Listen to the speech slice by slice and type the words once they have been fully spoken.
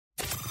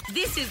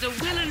This is a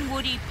Will and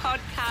Woody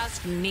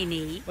podcast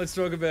mini. Let's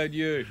talk about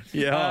you.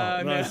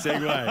 Yeah, nice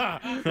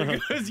segue.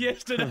 Because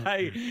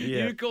yesterday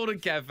you called a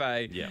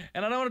cafe, Yeah.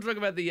 and I don't want to talk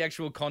about the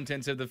actual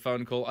contents of the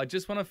phone call. I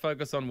just want to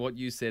focus on what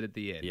you said at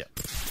the end. Yeah.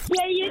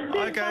 Yeah, you do.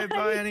 Okay,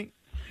 bye, honey. Did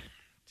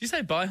you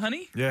say bye,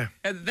 honey? Yeah.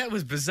 That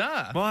was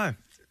bizarre. Bye.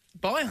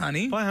 Bye,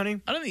 honey. Bye,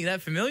 honey. I don't think you're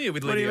that familiar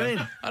with What do Lydia. you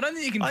mean? I don't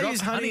think you can I drop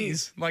use honey.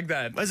 honeys like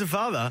that. As a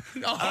father.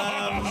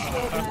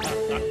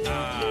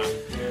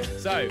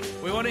 So,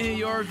 we want to hear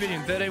your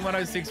opinion.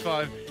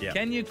 131065. Yeah.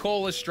 Can you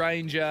call a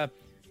stranger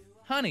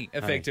honey,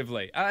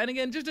 effectively? And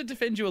again, just to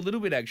defend you a little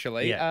bit,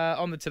 actually,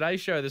 on the Today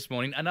Show this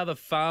morning, another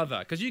father,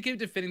 because you keep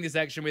defending this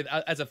action with,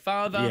 as a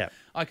father,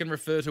 I can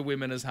refer to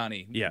women as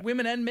honey. Yeah.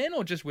 Women and men,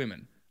 or just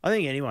women? I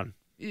think anyone.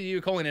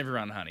 You're calling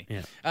everyone honey.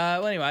 Yeah.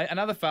 Well, anyway,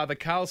 another father,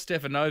 Karl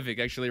Stefanovic,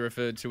 actually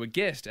referred to a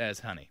guest as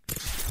honey.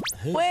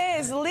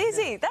 Where's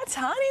Lizzie? That's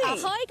Honey.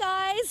 Hi,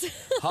 guys.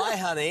 Hi,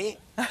 honey.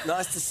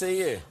 Nice to see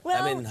you.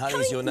 Well, I mean,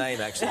 honey's your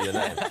name, actually, your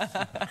name.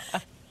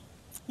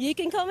 You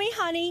can call me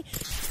Honey.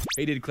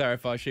 He did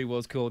clarify she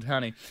was called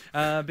honey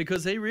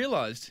because he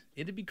realised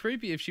it'd be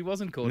creepy if she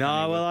wasn't called No,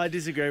 honey. well, I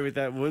disagree with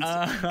that, Woods.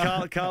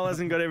 Carl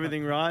hasn't got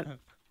everything right.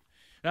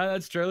 No,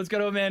 that's true. Let's go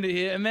to Amanda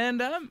here.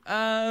 Amanda,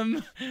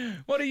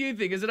 what do you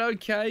think? Is it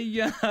okay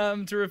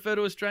to refer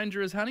to a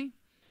stranger as honey?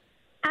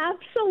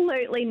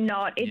 Absolutely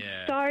not. It's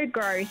Yeah. so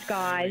gross,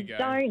 guys. go.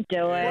 Don't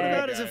do What it.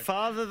 about as a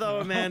father, though,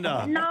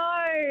 Amanda? No,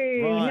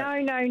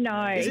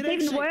 no. Is It's it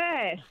even actually-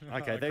 worse.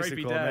 Okay, thanks for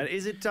creepy calling, dad. man.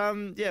 Is it,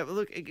 yeah,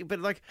 look, but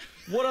like,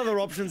 what other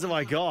options have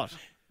I got?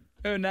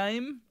 Her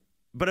name?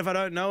 But if I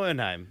don't know her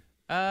name?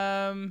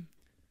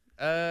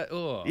 Yeah,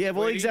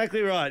 well, Sweetie?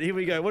 exactly right. Here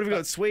we go. What have we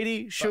got?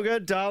 Sweetie, sugar,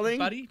 darling?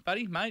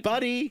 Buddy, mate.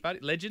 Buddy.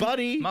 Legend.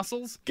 Buddy.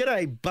 Muscles.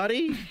 G'day,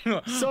 buddy.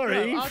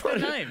 Sorry. No, ask her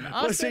name. Well,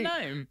 Ask her see-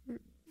 name.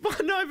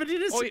 No, but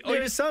Or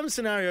there are some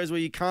scenarios where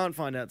you can't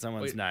find out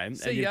someone's name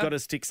see and you've ya. got to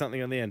stick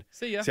something on the end.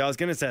 See ya. See, I was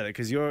going to say that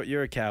because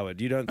you're a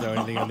coward. You don't throw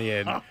anything on the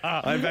end. In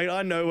fact,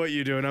 I know what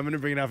you do, and I'm going to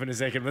bring it up in a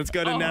second. Let's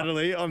go to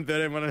Natalie on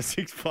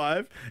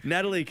 131065.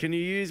 Natalie, can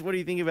you use, what do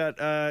you think about,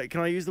 can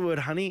I use the word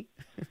honey?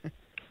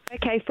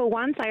 Okay, for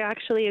once, I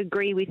actually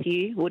agree with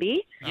you,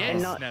 Woody.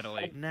 Yes, not-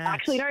 Natalie.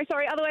 Actually, no,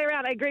 sorry, other way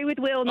around. I agree with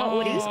Will, not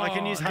Woody. I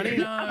can use honey.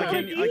 no.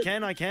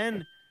 I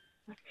can.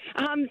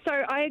 So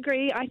I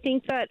agree. I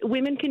think that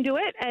women can do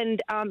it, and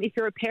if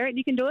you're a parent,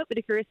 you can do it, but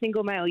if you're a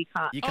single male, you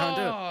can't. You can't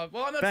do it.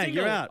 Well, I'm not Bang,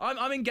 single. you're out.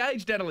 I'm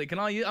engaged, Natalie. Can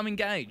I? I'm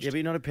engaged. Yeah, but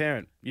you're not a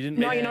parent. You didn't.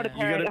 No, meet- you're not a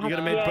parent. You got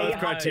to meet Yeah, both yeah.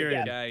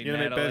 criteria. Okay, You got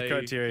to meet both Natalie,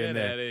 criteria in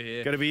get there. outta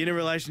here. Got to be in a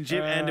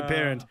relationship and a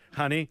parent,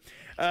 honey.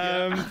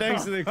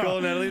 Thanks for the call,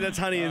 Natalie. That's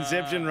honey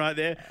inception right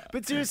there.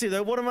 But seriously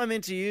though, what am I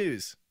meant to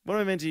use? What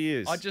am I meant to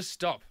use? I just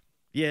stop.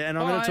 Yeah, and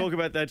I'm going Bye. to talk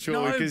about that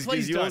shortly No, because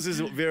please yours don't. is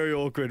very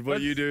awkward.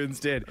 What you do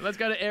instead? Let's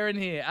go to Erin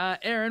here.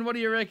 Erin, what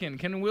do you reckon?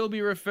 Can Will be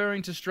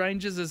referring to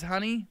strangers as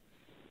honey?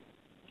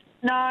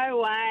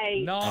 No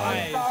way. No.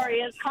 I'm sorry.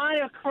 It's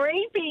kind of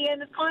creepy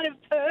and it's kind of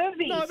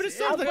pervy. No, but it's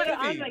not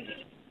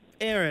creepy.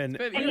 Aaron.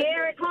 But-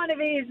 Yeah, it kind of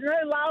is. No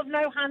love,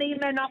 no honey,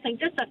 no nothing.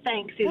 Just a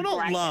thanks is Well, not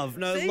great. love.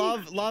 No, See?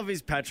 love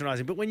is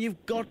patronising. But when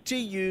you've got to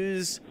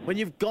use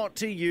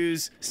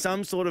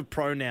some sort of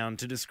pronoun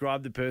to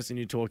describe the person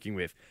you're talking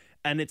with,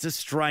 and it's a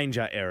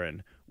stranger,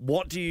 Erin,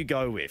 what do you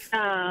go with?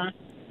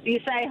 You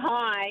say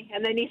hi,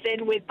 and then you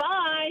end with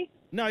bye.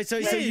 No, so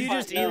you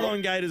just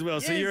elongate as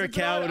well. So Yes, you're a it's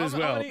right. coward as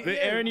well. I'm- But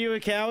Erin, you a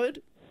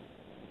coward?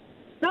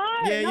 No,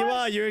 Yeah, no. you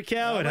are. You're a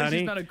coward, well, she's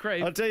honey. not a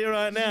creep. I'll tell you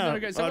right now. not a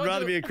creep. So I'd what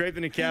rather do- be a creep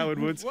than a coward,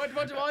 Woods. What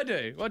do I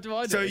do? What do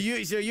I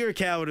do? So you're a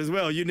coward as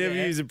well. You never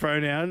Yeah. use a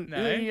pronoun. No.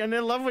 And I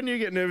love when you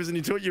get nervous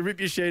and you rip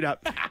your sheet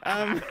up.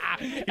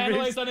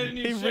 Annalise, I need a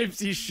new he sheet. rips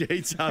his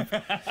sheets up.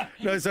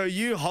 No, so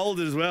you hold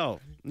it as well.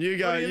 You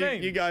go. What do you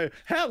mean? You go.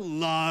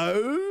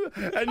 Hello,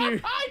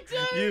 and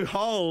you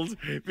hold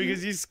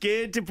because you're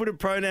scared to put a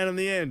pronoun on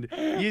the end.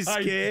 You're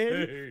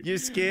scared. do. You're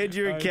scared.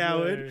 You're a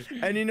coward,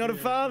 and you're not a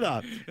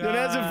father. Not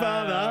as a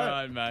father. All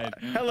right, mate.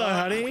 Hello,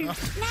 honey. Now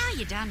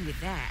you're done with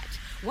that,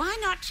 why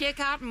not check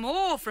out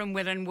more from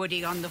Will and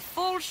Woody on the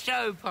Full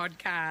Show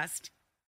podcast?